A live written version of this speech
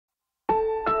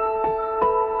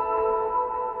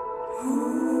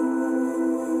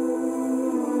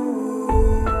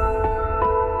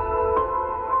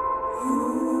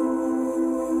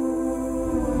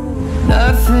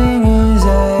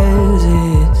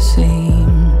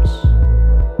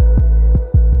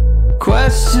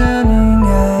questioning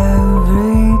everything.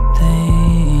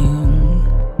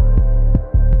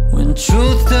 When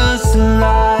truth turns to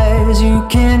lies, you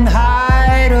can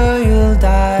hide or you'll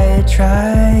die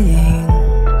trying.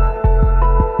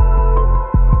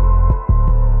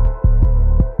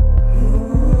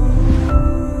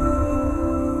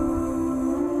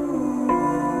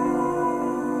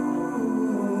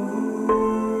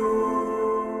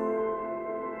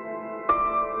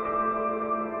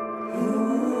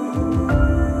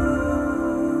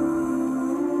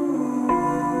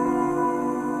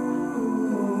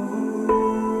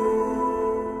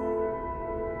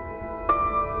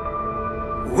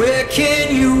 Where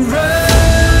can you run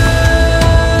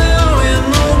when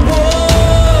the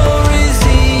war is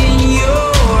in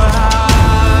your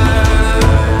heart?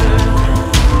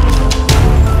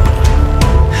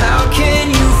 How can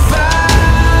you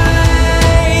fight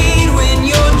when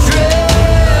you're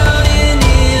drowning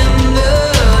in the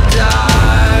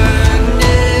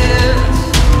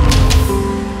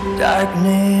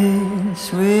darkness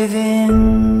within?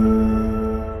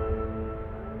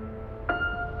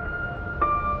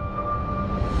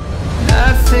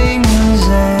 Nothing is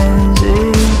as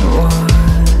it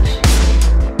was.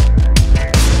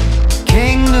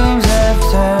 Kingdoms have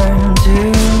turned to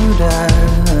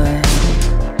dust.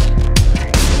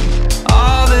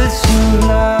 All that you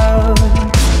love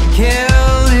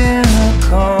killed in the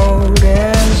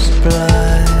coldest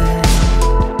blood.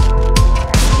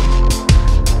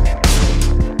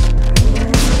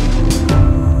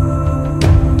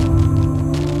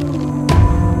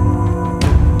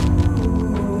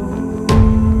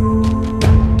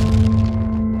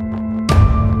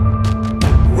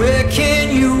 Where can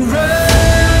you run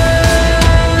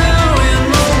when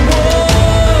the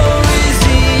war is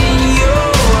in your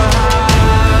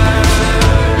heart?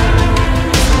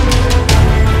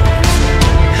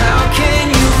 How can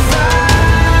you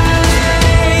fight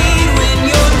when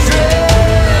you're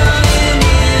drowning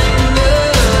in the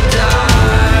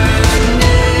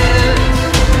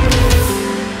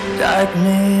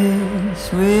darkness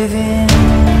within?